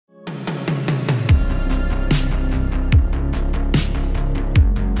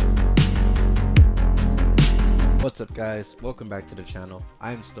guys, welcome back to the channel.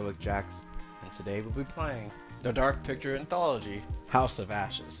 I'm Stoic Jax, and today we'll be playing the Dark Picture Anthology, House of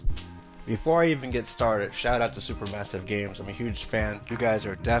Ashes. Before I even get started, shout out to Supermassive Games. I'm a huge fan. You guys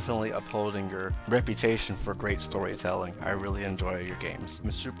are definitely upholding your reputation for great storytelling. I really enjoy your games.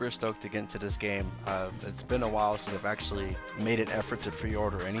 I'm super stoked to get into this game. It's been a while since I've actually made an effort to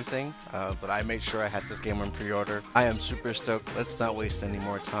pre-order anything, but I made sure I had this game on pre-order. I am super stoked. Let's not waste any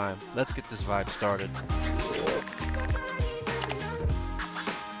more time. Let's get this vibe started.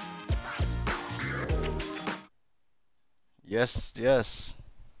 Yes, yes.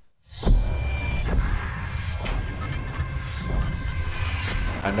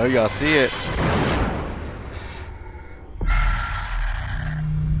 I know y'all see it.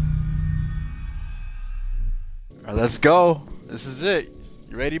 Alright, let's go. This is it.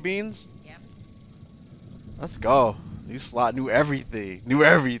 You ready, Beans? Yep. Let's go. New slot, new everything. New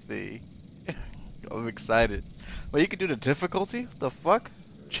everything. I'm excited. Wait, you can do the difficulty? What the fuck?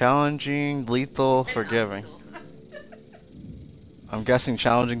 Challenging, lethal, forgiving. I'm guessing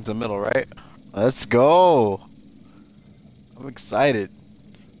challenging's the middle, right? Let's go. I'm excited.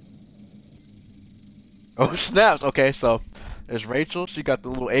 Oh snaps! Okay, so there's Rachel. She got the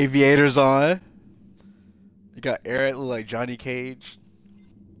little aviators on. You got Eric, look like Johnny Cage.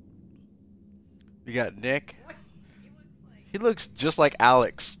 You got Nick. He looks just like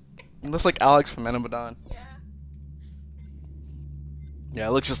Alex. He looks like Alex from Menabaddon. Yeah,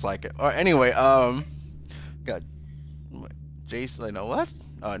 it looks just like it. Alright, anyway, got Jason. I know what?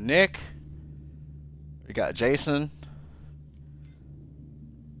 Nick. We got Jason.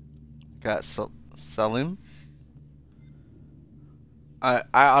 Got Salim. I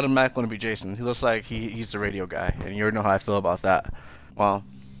automatically want to be Jason. He looks like he's the radio guy, and you already know how I feel about that. Well,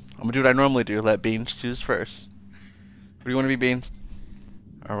 I'm gonna do what I normally do. Let Beans choose first. Who do you want to be, Beans?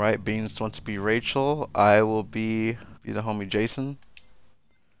 All right, Beans wants to be Rachel. I will be the homie Jason.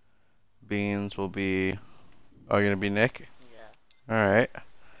 Beans will be. Oh, you're gonna be Nick. Yeah. All right.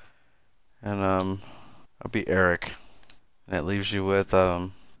 And I'll be Eric. And that leaves you with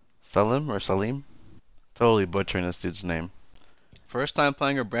Salim or Salim. Totally butchering this dude's name. First time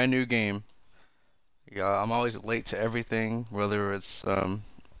playing a brand new game. Yeah, I'm always late to everything, whether it's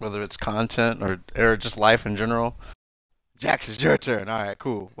content or just life in general. Jax, it's your turn. All right,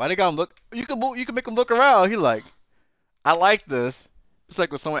 cool. Why they got him look? You can make him look around. He like, I like this. It's like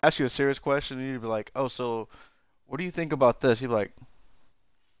when someone asks you a serious question, and you'd be like, oh, so what do you think about this? You'd be like,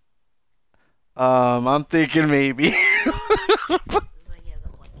 I'm thinking maybe.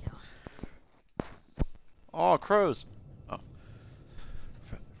 Oh, crows. Oh.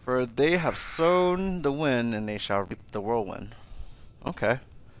 For they have sown the wind, and they shall reap the whirlwind. Okay.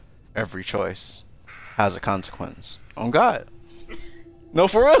 Every choice has a consequence. On God. No,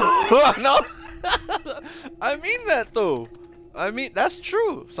 for real. No. I mean that, though. I mean, that's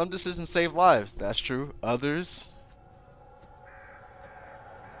true. Some decisions save lives. That's true. Others,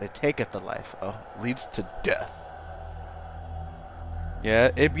 they taketh the life. Oh, leads to death.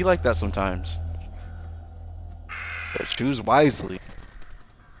 Yeah, it'd be like that sometimes. But choose wisely.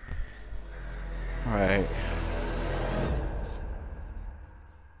 Alright.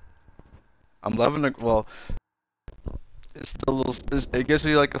 I'm loving it. Well, it's still a little. It gives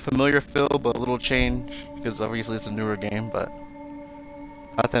me like a familiar feel, but a little change because obviously it's a newer game. But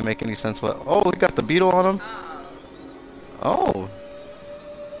not that make any sense. What? Oh, we got the beetle on him. Oh.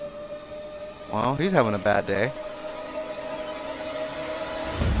 Well, he's having a bad day.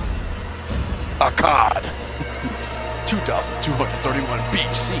 Akkad. 2231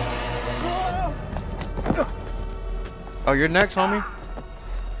 BC. Oh, you're next, homie?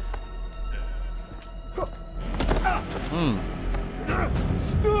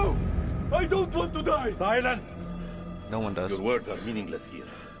 No! I don't want to die! Silence! No one does. Your words are meaningless here.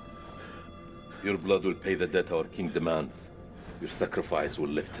 Your blood will pay the debt our king demands. Your sacrifice will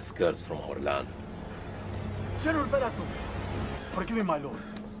lift his curse from our land. General Barato, forgive me, my lord.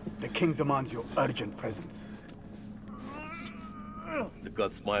 The king demands your urgent presence. The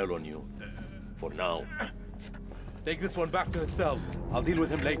gods smile on you. For now. Take this one back to his cell. I'll deal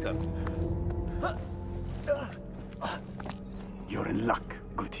with him later. You're in luck,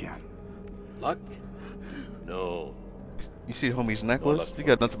 Gutian. Luck? No. You see homie's necklace? He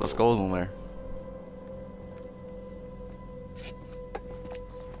got nothing but skulls on there.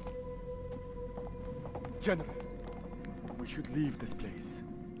 General, we should leave this place.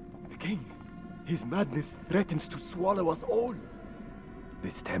 The king, his madness threatens to swallow us all.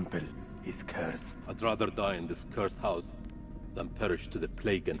 This temple is cursed. I'd rather die in this cursed house than perish to the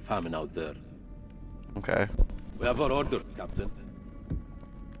plague and famine out there. Okay. We have our orders, Captain.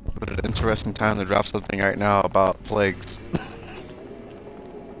 What an interesting time to drop something right now about plagues.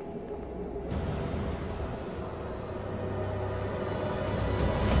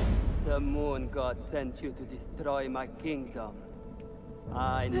 The moon god sent you to destroy my kingdom.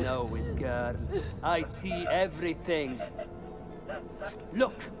 I know it, girl. I see everything.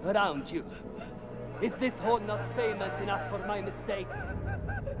 Look around you. Is this hall not famous enough for my mistakes?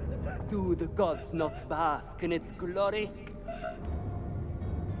 Do the gods not bask in its glory?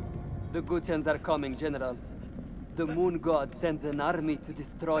 The Gutians are coming, General. The moon god sends an army to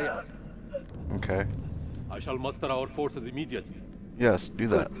destroy us. Okay. I shall muster our forces immediately. Yes, do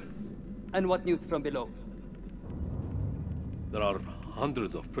that. Good. And what news from below? There are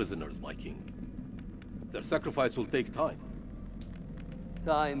hundreds of prisoners, my king. Their sacrifice will take time.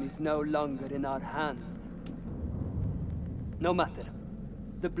 Time is no longer in our hands. No matter.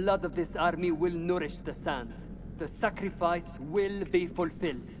 The blood of this army will nourish the sands. The sacrifice will be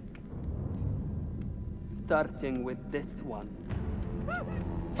fulfilled. Starting with this one.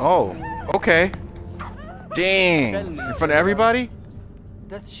 Oh, okay. Dang. Tell me, In front of everybody?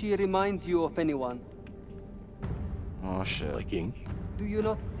 does she remind you of anyone? Oh, My shit. king? Do you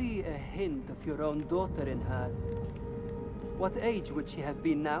not see a hint of your own daughter in her? What age would she have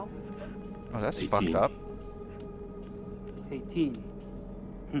been now? Oh, that's 18. fucked up. 18.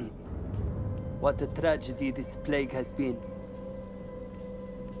 What a tragedy this plague has been.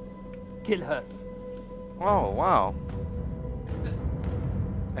 Kill her. Oh, wow.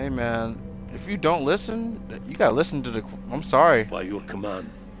 Hey, man. If you don't listen, you gotta listen to the... I'm sorry. By your command.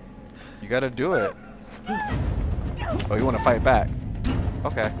 You gotta do it. Oh, you wanna fight back?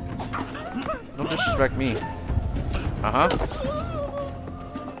 Okay. Don't disrespect me. Uh-huh.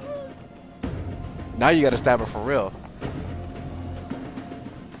 Now you gotta stab her for real.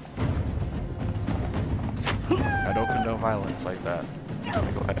 I don't condone violence like that. Let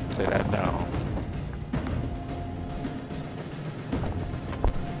me go ahead and say that now.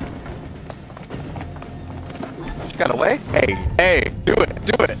 She got away? Hey, hey, do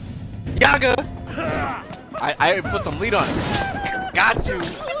it. Yaga! I put some lead on it. Got you.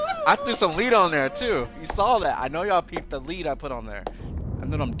 I threw some lead on there too. You saw that. I know y'all peeped the lead I put on there.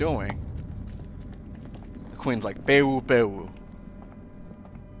 And then I'm doing. The queen's like, Bewu, Bewu.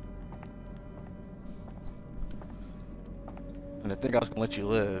 And I think I was gonna let you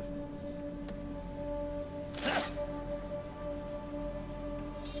live.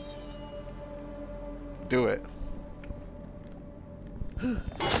 Do it.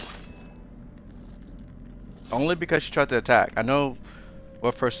 Only because she tried to attack. I know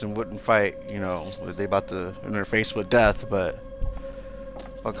what person wouldn't fight, you know, if they about to interface with death, but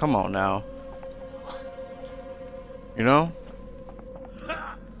come on now. You know?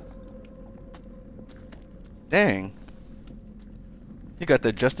 Dang. You got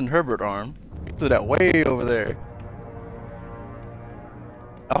that Justin Herbert arm. You threw that way over there.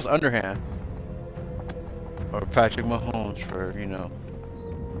 That was underhand. Or Patrick Mahomes for, you know,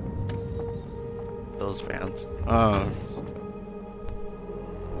 those fans.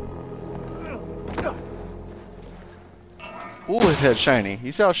 Ooh, his head's shiny.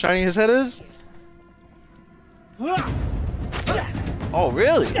 You see how shiny his head is? Oh,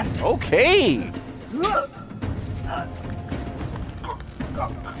 really? Okay.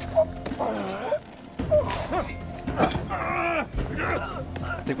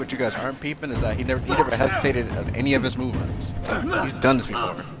 I think what you guys aren't peeping is that he never hesitated on any of his movements. He's done this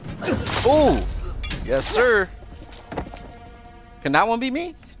before. Ooh! Yes, sir. Can that one be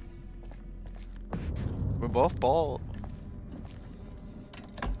me? We're both bald.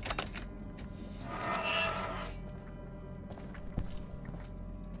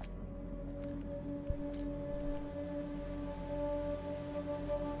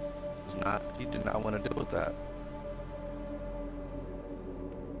 It's not. He did not want to deal with that.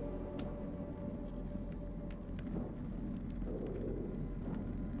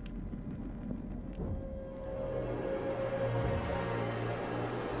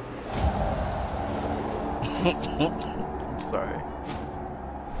 I'm sorry.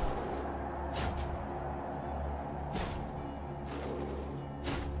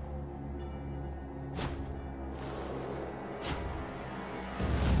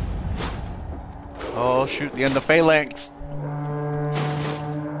 Oh shoot, the end of phalanx.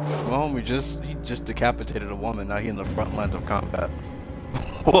 Well, he just decapitated a woman, now he's in the front lines of combat.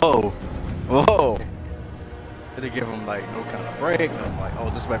 Whoa! Whoa! Did it give him like no kind of break? I'm like,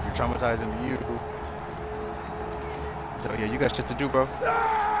 oh, this might be traumatizing to you. So yeah, you got shit to do, bro.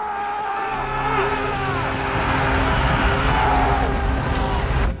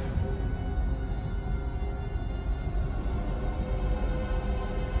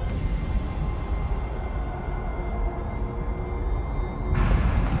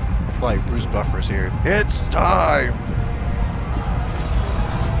 Like Bruce Buffer's here. It's time!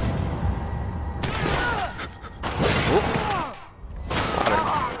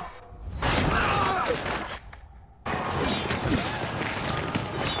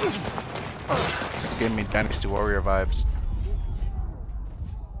 Gave me Dynasty Warrior vibes.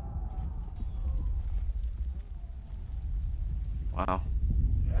 Wow.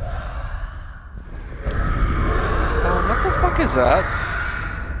 What the fuck is that?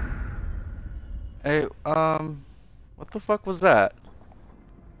 Hey, what the fuck was that?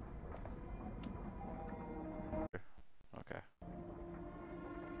 Okay.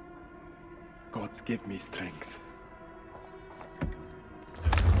 Gods give me strength.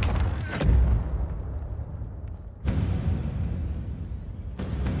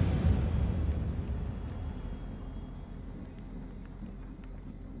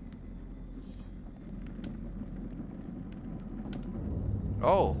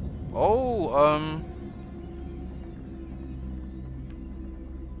 Oh. Oh.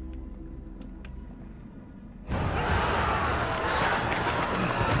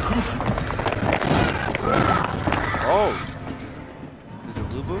 Is it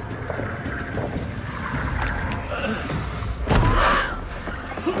Blue Book?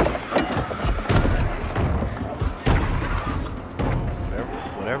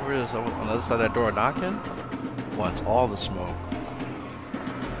 Whatever it is on the other side of that door knocking wants all the smoke.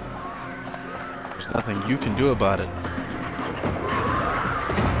 There's nothing you can do about it.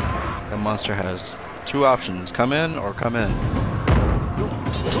 That monster has two options: come in or come in.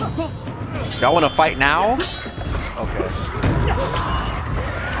 Y'all want to fight now? Okay.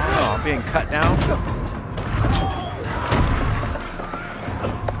 Oh, I'm being cut down.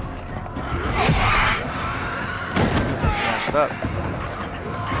 Smashed up.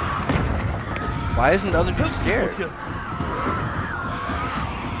 Why isn't the other dude scared? What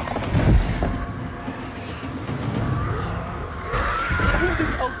is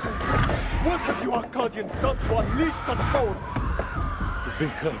out there? What have you Arcadians done to unleash such foes? We've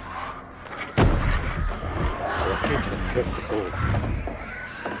been cursed. Our king has cursed us all.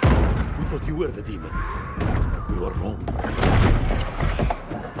 We thought you were the demons. We were wrong.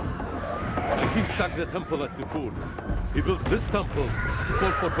 The king sacked the temple at the pool. He builds this temple to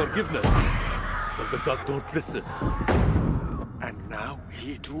call for forgiveness. But the gods don't listen. And now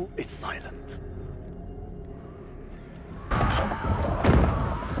he too is silent.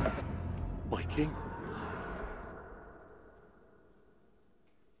 My king?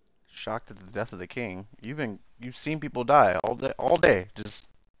 Shocked at the death of the king. You've seen people die all day. Just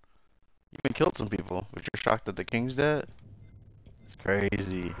you've even killed some people, but you're shocked that the king's dead. It's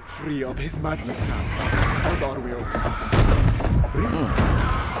crazy. Free of his madness now, as are we all. Free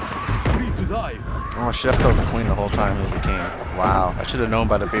to die. Oh shit! I thought it was a queen the whole time. It was the king. Wow, I should have known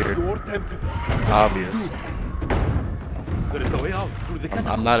by the beard. Your temple. Obvious. There is a way out through the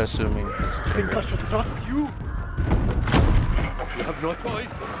catacomb. I'm not assuming. It's a Think I should trust you? You have no choice.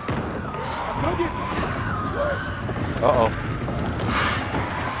 Uh-oh.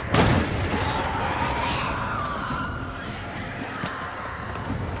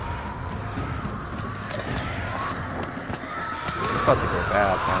 It's about to go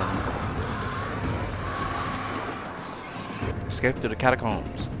bad, man. Escape through the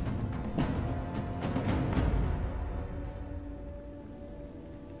catacombs.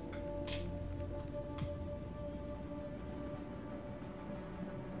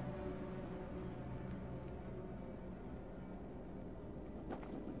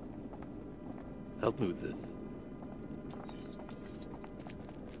 Help me with this.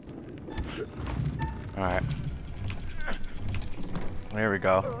 Alright. There we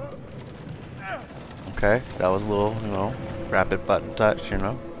go. Okay, that was a little, rapid button touch,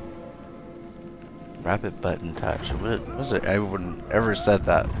 Rapid button touch. What was it? Everyone ever said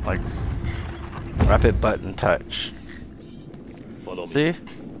that? Like, rapid button touch. Follow me. See?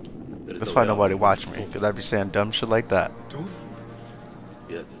 There is That's a why way nobody out. watched me, because I'd be saying dumb shit like that.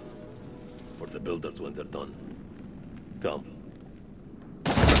 Yes. For the builders when they're done. Come.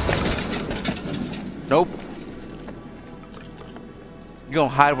 Nope. You gonna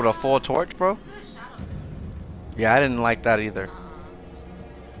hide with a full torch, bro? Yeah, I didn't like that either.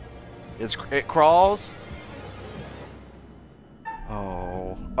 It crawls.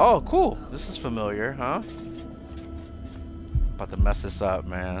 Oh, cool. This is familiar, huh? About to mess this up,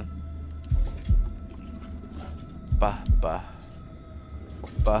 man. Bah.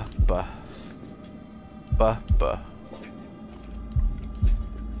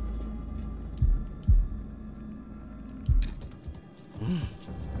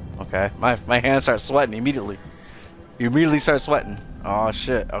 Okay, my hands start sweating immediately. You immediately start sweating. Oh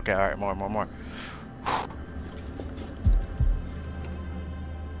shit. Okay, alright, more.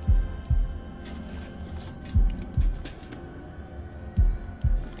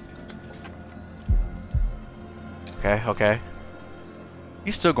 Okay.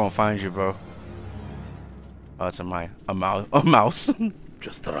 He's still gonna find you, bro. Oh, it's a mouse.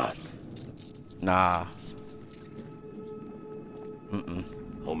 Just a rat. Nah.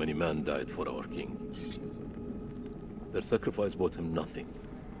 How many men died for our king? Their sacrifice bought him nothing.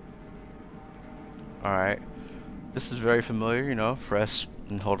 Alright. This is very familiar, you know. Press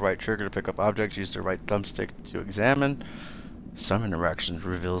and hold right trigger to pick up objects. Use the right thumbstick to examine. Some interactions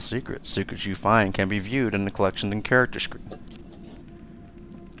reveal secrets. Secrets you find can be viewed in the collection and character screen.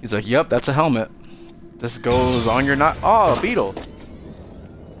 He's like, yep, that's a helmet. This goes on your not. Oh, a beetle.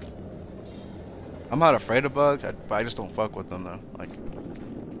 I'm not afraid of bugs, but I just don't fuck with them though. Like,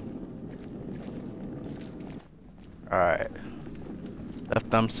 alright. Left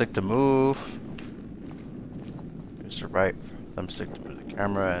thumbstick to move. Use the right thumbstick to move the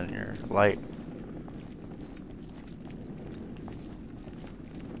camera and your light.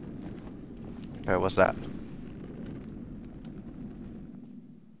 Okay, what's that?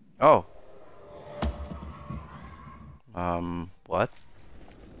 Oh. What?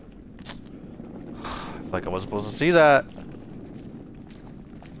 I feel like I wasn't supposed to see that.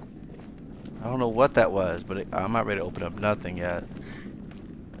 I don't know what that was, but I'm not ready to open up nothing yet.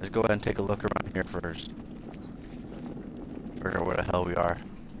 Let's go ahead and take a look around here first. Figure out where the hell we are.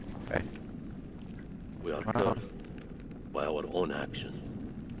 Okay. We are cursed by our own actions.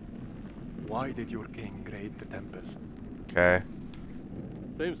 Why did your king raid the temple? Okay.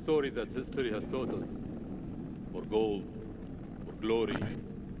 Same story that history has taught us. For gold, for glory.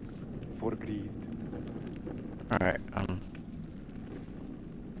 For greed. Alright, how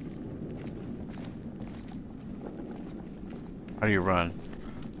do you run?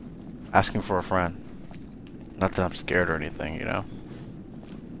 Asking for a friend. Not that I'm scared or anything, you know?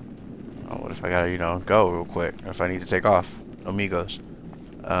 Oh, what if I gotta, you know, go real quick? Or if I need to take off? Amigos.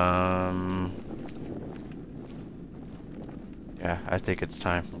 Yeah, I think it's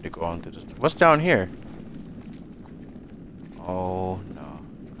time to go on through this. What's down here? Oh, no.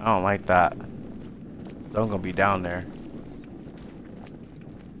 I don't like that. So I'm gonna be down there.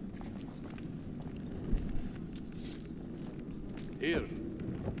 Here,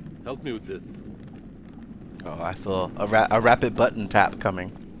 help me with this. Oh, I feel a rapid button tap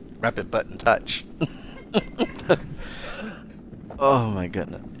coming. Rapid button touch. Oh my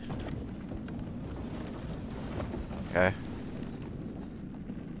goodness. Okay.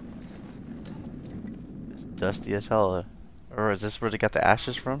 It's dusty as hell. Or is this where they got the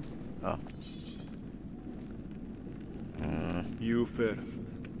ashes from? Oh. You first.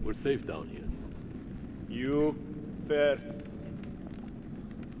 We're safe down here. You first.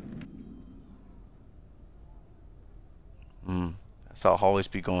 That's how I'll always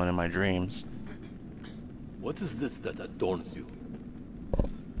be going in my dreams. What is this that adorns you?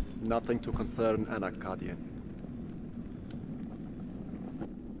 Nothing to concern an Akkadian.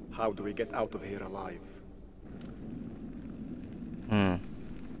 How do we get out of here alive?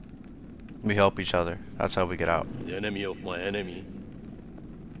 We help each other. That's how we get out. The enemy of my enemy.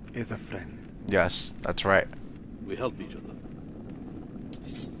 Is a friend. Yes, that's right. We help each other.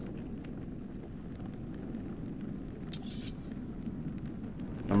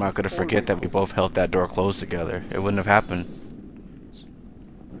 I'm not gonna forget that we both held that door closed together. It wouldn't have happened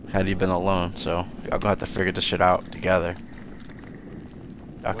had he been alone, so y'all gonna have to figure this shit out together.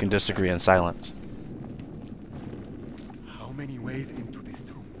 Y'all can disagree in silence. How many ways into this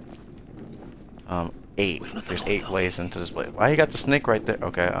tomb? 8. There's 8 ways into this place. Why you got the snake right there?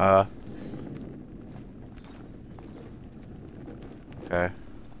 Okay, okay.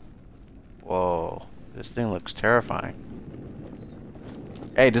 Whoa. This thing looks terrifying.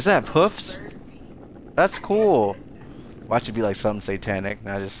 Hey, does it have hoofs? That's cool. Watch it be like something satanic. And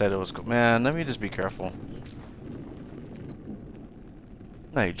I just said it was cool. Man, let me just be careful.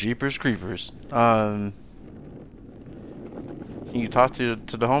 Hey, Jeepers Creepers. Can you talk to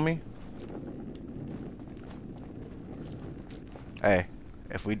the homie? Hey,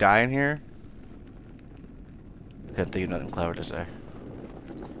 if we die in here, couldn't think of nothing clever to say.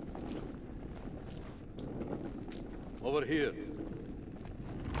 Over here.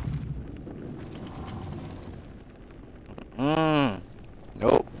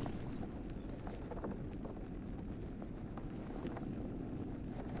 Nope.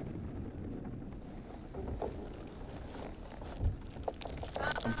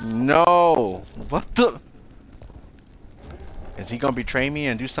 No. What the? Is he gonna betray me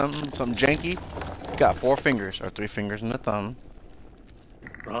and do something janky? He got 4 fingers or 3 fingers and a thumb.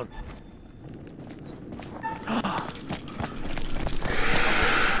 Run.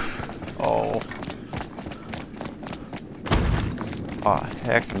 Oh. Oh,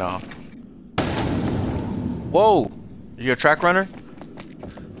 heck no. Whoa! You a track runner?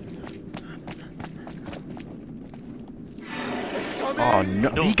 Oh no,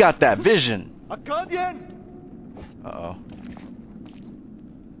 he got that vision. Uh-oh.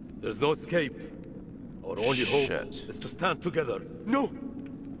 There's no escape. Our only hope Shit. is to stand together. No!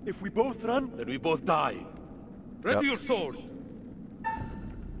 If we both run, Then we both die. Ready Yep. your sword.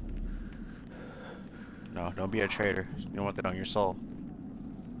 No, don't be a traitor. You don't want that on your soul.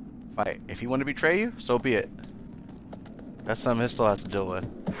 Fight. If he want to betray you, so be it. That's something he still has to deal with.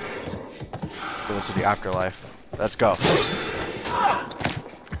 Go into the afterlife. Let's go.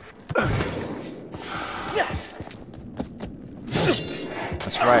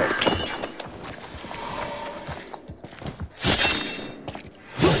 That's right.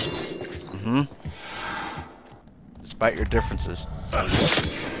 Mm-hmm. Despite your differences.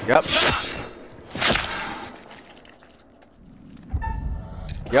 Yep.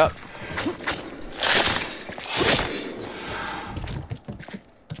 Yep.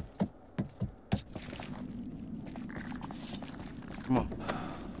 Come on.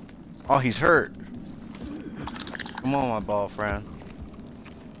 Oh, he's hurt. Come on, my ball friend.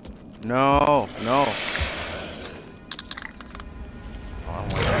 No, no. Oh, I want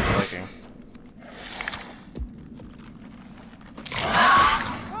that clicking.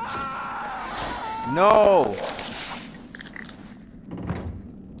 No!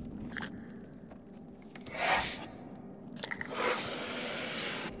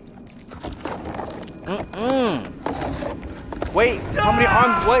 Wait, how many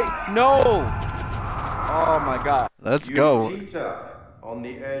arms? Wait, no! Oh my god. Let's go. Cheetah on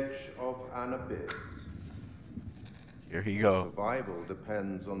the edge of an abyss. Here he go. Survival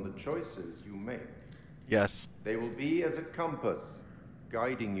depends on the choices you make. Yes. They will be as a compass,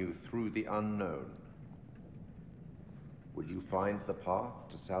 guiding you through the unknown. Will you find the path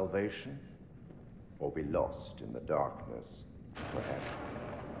to salvation, or be lost in the darkness forever?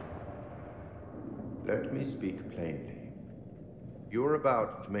 Let me speak plainly. You're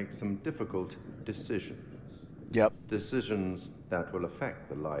about to make some difficult decisions. Yep. Decisions that will affect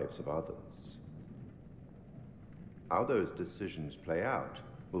the lives of others. How those decisions play out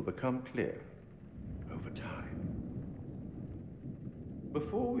will become clear over time.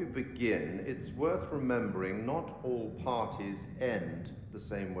 Before we begin, it's worth remembering not all parties end the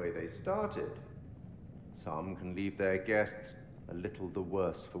same way they started. Some can leave their guests a little the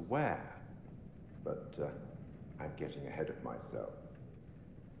worse for wear. But I'm getting ahead of myself.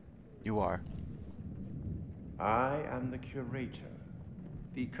 You are. I am the curator,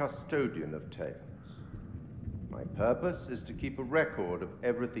 the custodian of tales. My purpose is to keep a record of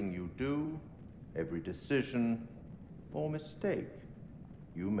everything you do, every decision or mistake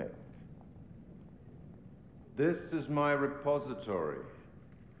you make. This is my repository.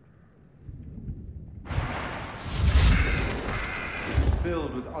 It is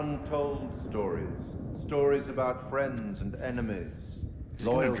filled with untold stories. Stories about friends and enemies, He's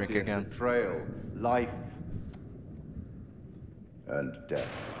gonna loyalty drink again. and betrayal, life and death.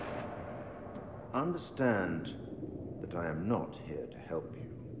 Understand that I am not here to help you.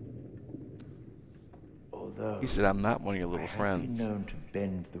 Although He said, I'm not one of your little I have friends. been known to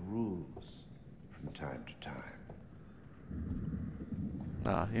bend the rules from time to time.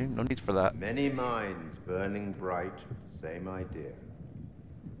 Nah, no need for that. Many minds burning bright with the same idea.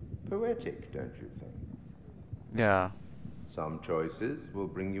 Poetic, don't you think? Yeah. Some choices will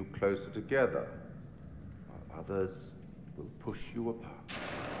bring you closer together, while others will push you apart.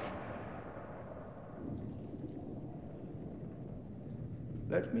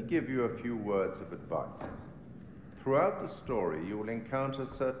 Let me give you a few words of advice. Throughout the story, you will encounter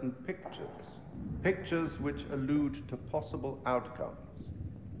certain pictures. Pictures which allude to possible outcomes.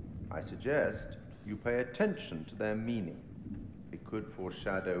 I suggest you pay attention to their meaning. It could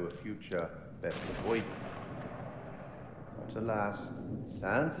foreshadow a future best avoided. But alas,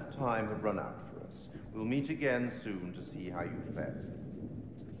 sands of time have run out for us. We'll meet again soon to see how you fared.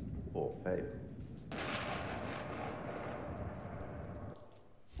 Or failed.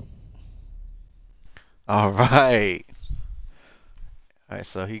 All right. All right,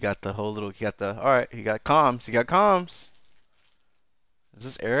 so he got the whole little, all right, he got comms. He got comms. Is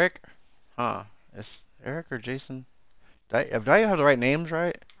this Eric? Huh. Is Eric or Jason? Did I have the right names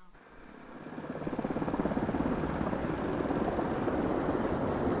right?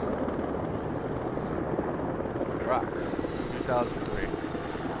 Rock. 2003.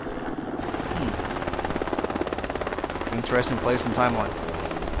 Interesting place and timeline.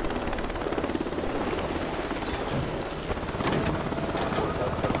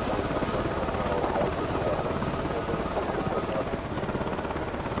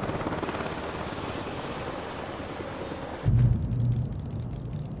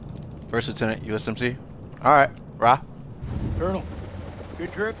 First Lieutenant, USMC. Alright, Ra. Colonel, good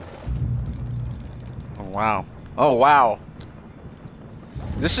trip? Oh, wow. Oh, wow.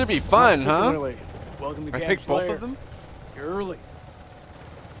 This should be fun, huh? Early. Welcome to I Camp pick both Slayer. of them? You're early.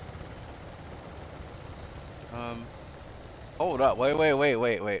 Hold up.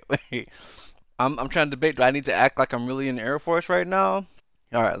 Wait. I'm trying to debate. Do I need to act like I'm really in the Air Force right now?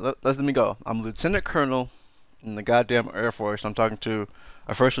 Alright, let me go. I'm Lieutenant Colonel in the goddamn Air Force. I'm talking to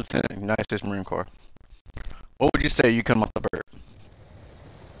a First Lieutenant in the United States Marine Corps. What would you say you come off the bird?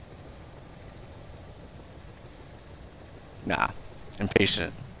 Nah.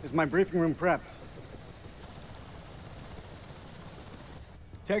 Impatient. Is my briefing room prepped?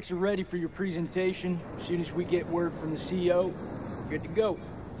 Techs are ready for your presentation. As soon as we get word from the CEO, good to go.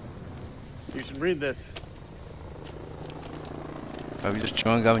 You should read this. Oh, you just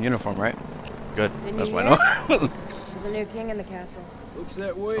chewing gum in uniform, right? Good. Didn't That's you what I know. There's a new king in the castle. Looks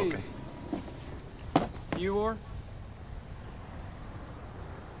that way. Okay. You are?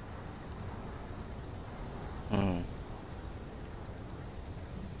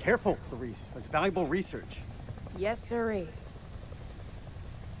 Careful, Clarice. That's valuable research. Yes, sirree.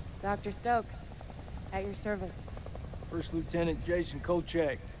 Dr. Stokes, at your service. First Lieutenant Jason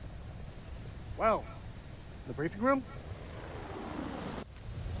Kolchak. Wow. The briefing room?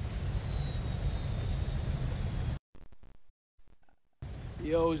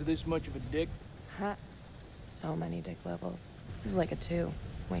 PO is this much of a dick? Huh. So many dick levels. This is like a 2.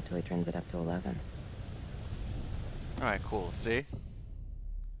 Wait till he turns it up to 11. Alright, cool. See?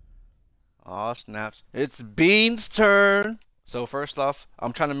 Aw, snaps. It's Bean's turn! So first off,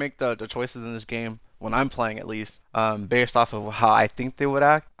 I'm trying to make the choices in this game, when I'm playing at least, based off of how I think they would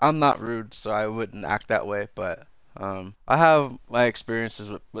act. I'm not rude, so I wouldn't act that way, but I have my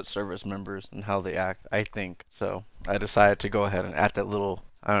experiences with service members and how they act, I think. So I decided to go ahead and add that little,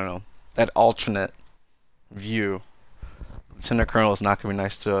 I don't know, that alternate view. Lieutenant Colonel is not going to be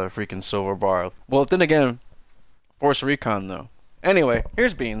nice to a freaking silver bar. Well, then again, Force Recon though. Anyway,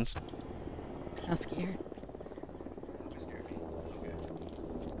 here's Beans. I'm scared.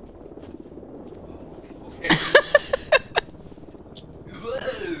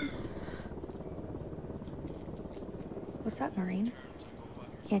 What's up, Marine?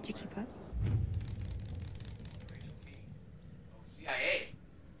 Can't you keep up? CIA.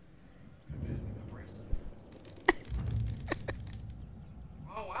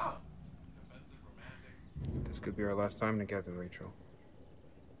 Oh wow. Defensive, romantic. This could be our last time together, Rachel.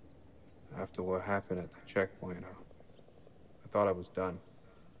 After what happened at the checkpoint, I thought I was done.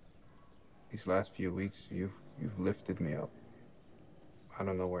 These last few weeks, you've lifted me up. I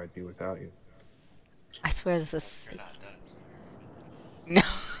don't know where I'd be without you. I swear this is... You're not done. No.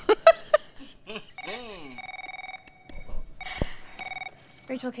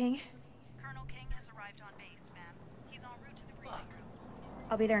 Rachel King, Colonel King has arrived on base, ma'am. He's en route to the briefing room.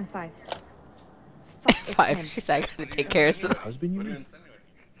 I'll be there in 5. Fuck, it's 5. him. She said I gotta take care of some... Husband, you mean?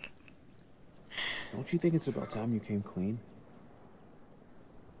 Don't you think it's about time you came clean?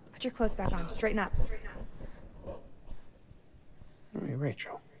 Put your clothes back on. Straighten up. Hey,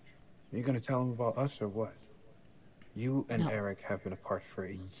 Rachel, are you gonna tell him about us or what? You and No. Eric have been apart for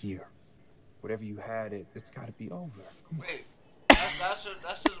a year. Whatever you had, it's gotta be over. Wait, that's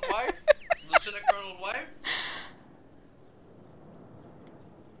his wife? Lieutenant Colonel's wife?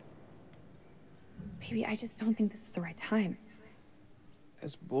 Baby, I just don't think this is the right time.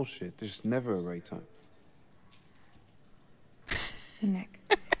 That's bullshit. There's never a right time. Soon, Nick.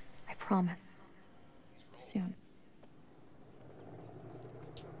 I promise. Soon.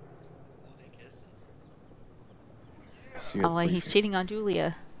 See you at Oh, and he's briefing. cheating on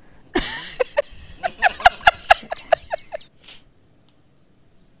Julia. Shit.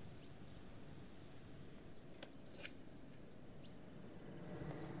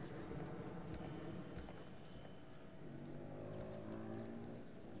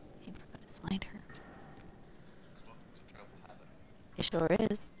 He forgot his lighter. It sure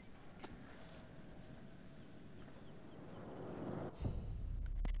is.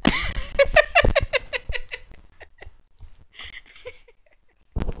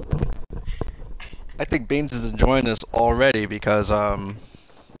 I think Beans is enjoying this already because,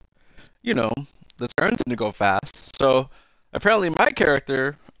 you know, the turns didn't go fast. So, apparently my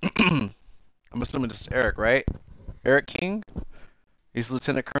character, I'm assuming this is Eric, right? Eric King? He's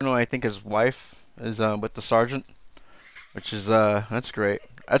Lieutenant Colonel. I think his wife is with the sergeant, which is, that's great.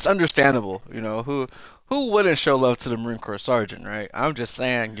 That's understandable, you know. Who wouldn't show love to the Marine Corps sergeant, right? I'm just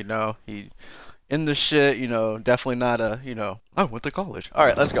saying, you know, he in the shit, you know, definitely not a, you know, I went to college. All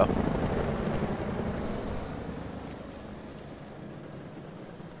right, let's go.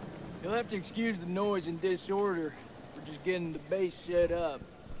 have to excuse the noise and disorder. We're just getting the base set up.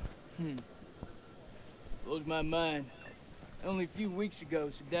 Blows my mind. Only a few weeks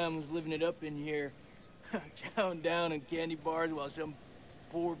ago, Saddam was living it up in here. Chowing down on candy bars while some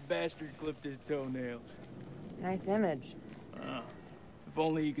poor bastard clipped his toenails. Nice image. If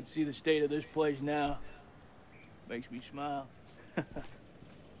only you could see the state of this place now. Makes me smile. You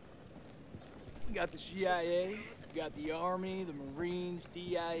got the CIA, you got the Army, the Marines,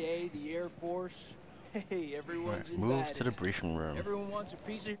 DIA, the Air Force. Hey, everyone's Right, move invited. to the briefing room. Everyone wants a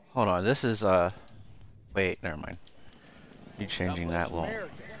piece of... Hold on, this is wait, never mind. You changing that won't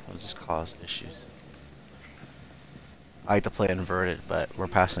just cause issues. I like to play inverted, but we're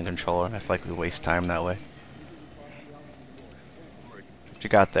passing the controller and I feel like we waste time that way. What you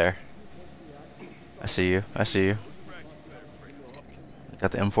got there? I see you. I see you.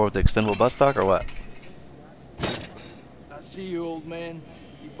 Got the M4 with the extendable buttstock or what? I see you, old man.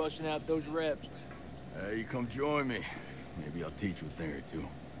 Keep busting out those reps. You come join me. Maybe I'll teach you a thing or two.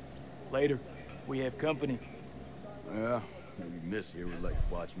 Later. We have company. Yeah, maybe Miss here would like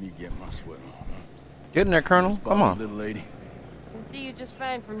to watch me get my sweat on. Get in there, Colonel. Come on. Little lady. I can see you just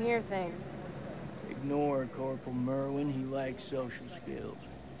fine from here, thanks. Ignore Corporal Merwin. He lacks social skills.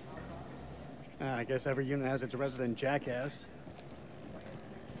 I guess every unit has its resident jackass.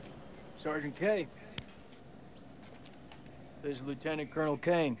 Sergeant K. This is Lieutenant Colonel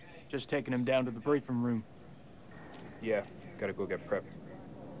Kane. Just taking him down to the briefing room. Yeah, gotta go get prepped.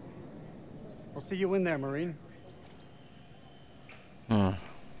 I'll see you in there, Marine. So,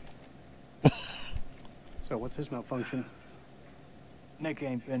 what's his malfunction? Nick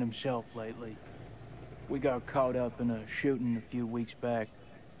ain't been himself lately. We got caught up in a shooting a few weeks back.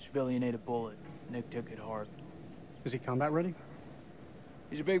 Civilian ate a bullet. Nick took it hard. Is he combat ready?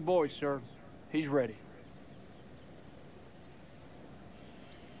 He's a big boy, sir. He's ready.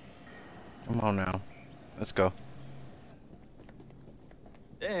 Come on now. Let's go.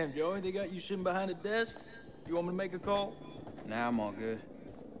 Damn, Joey, they got you sitting behind a desk? You want me to make a call? Nah, I'm all good.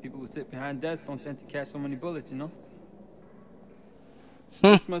 People who sit behind desks don't tend to catch so many bullets, you know?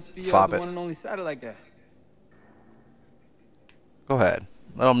 This must be the one and only satellite guy. Go ahead.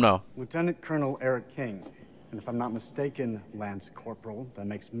 Let them know. Lieutenant Colonel Eric King. And if I'm not mistaken, Lance Corporal, that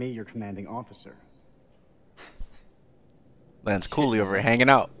makes me your commanding officer. Lance Cooley over here hanging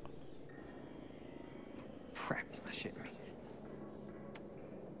out. Crap, he's not shitting me.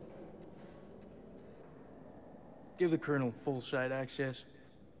 Give the Colonel full site access.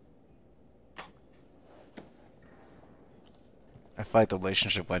 I feel like the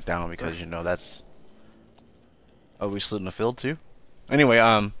relationship went down because, you know, that's... Oh, we slid in the field too? Anyway,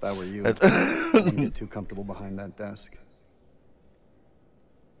 If I were you, I wouldn't get too comfortable behind that desk.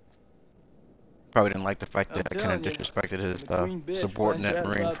 Probably didn't like the fact that I kind of disrespected his subordinate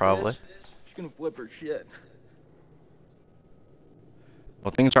Marine, probably. She's gonna flip her shit.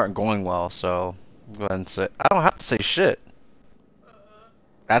 Well, things aren't going well, so go ahead and say... I don't have to say shit.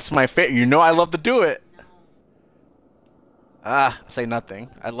 That's my favorite. You know I love to do it. Say nothing.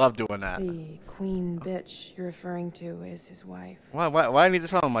 I love doing that. The queen bitch you're referring to is his wife. Why do I need to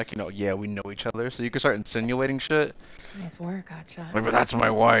tell him, like, you know, yeah, we know each other, so you can start insinuating shit? Nice work, hotshot. Like, but that's my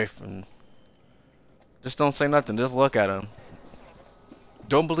wife, and... Just don't say nothing. Just look at him.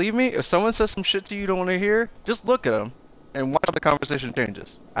 Don't believe me? If someone says some shit to you don't want to hear, just look at him and watch how the conversation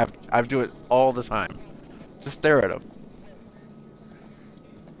changes. I do it all the time. Just stare at him.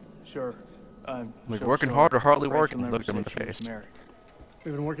 Sure. I'm like so working sorry. hard or hardly Rachel working. never Look him in the said she was face. married.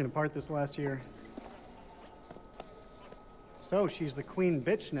 We've been working apart this last year. So, she's the queen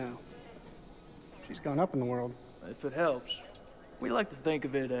bitch now. She's gone up in the world. If it helps, we like to think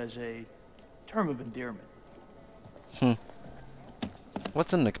of it as a term of endearment.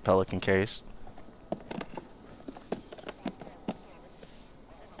 What's in the Pelican case?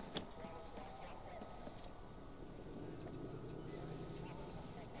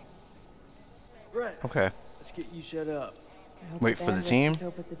 Right. Okay. Let's get you set up. Wait for the team?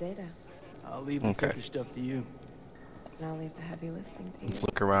 Cope with the data. I'll leave the tricky stuff to you. And I'll leave the heavy lifting to you. Let's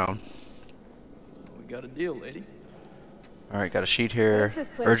look around. We got a deal, lady. Alright, got a sheet here.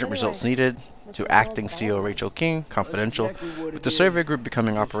 Urgent results needed. To acting CEO Rachel King, confidential. With the survey group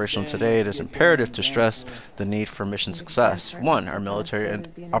becoming operational today, it is imperative to stress the need for mission success. 1. Our military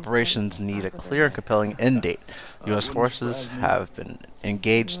operations need a clear and compelling end date. U.S. forces have been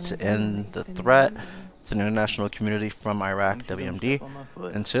engaged to end the threat to the international community from Iraq, WMD.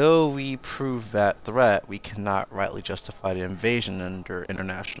 Until we prove that threat, we cannot rightly justify the invasion under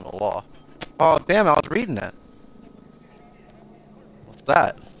international law. Oh, damn, I was reading that. What's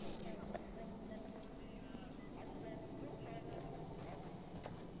that?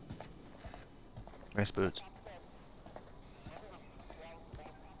 Nice boots.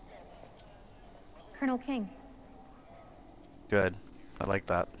 Colonel King. Good. I like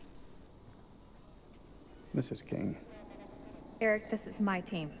that. Mrs. King. Eric, this is my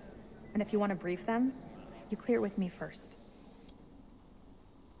team. And if you want to brief them, you clear it with me first.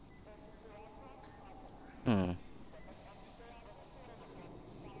 I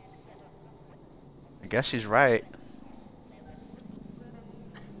guess she's right.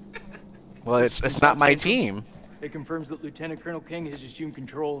 Well, it's not my team. It confirms that Lieutenant Colonel King has assumed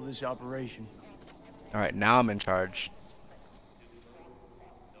control of this operation. Alright, now I'm in charge.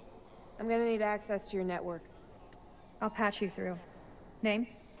 I'm gonna need access to your network. I'll patch you through. Name?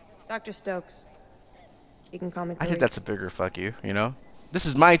 Dr. Stokes. You can call me I Clarice. think that's a bigger fuck you, you know? This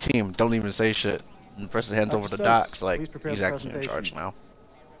is my team. Don't even say shit. And the person hands over the docs like he's actually in charge now.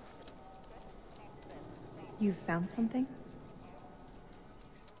 You found something?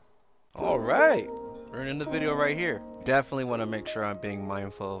 Alright. We're in the video right here. Definitely want to make sure I'm being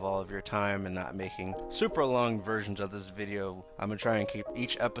mindful of all of your time and not making super long versions of this video. I'm going to try and keep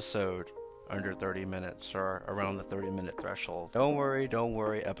each episode under 30 minutes or around the 30-minute threshold. Don't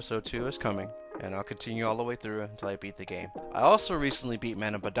worry, episode 2 is coming, and I'll continue all the way through until I beat the game. I also recently beat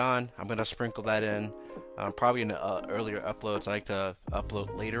Man of Badan. I'm going to sprinkle that in, probably in the earlier uploads. I like to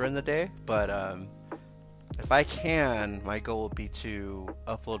upload later in the day, but if I can, my goal would be to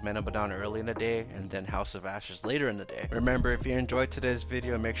upload Man of Badan early in the day and then House of Ashes later in the day. Remember, if you enjoyed today's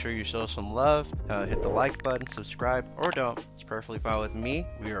video, make sure you show some love, hit the like button, subscribe, or don't. It's perfectly fine with me.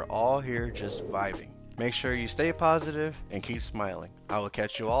 We are all here just vibing. Make sure you stay positive and keep smiling. I will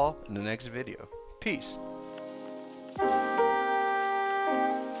catch you all in the next video. Peace.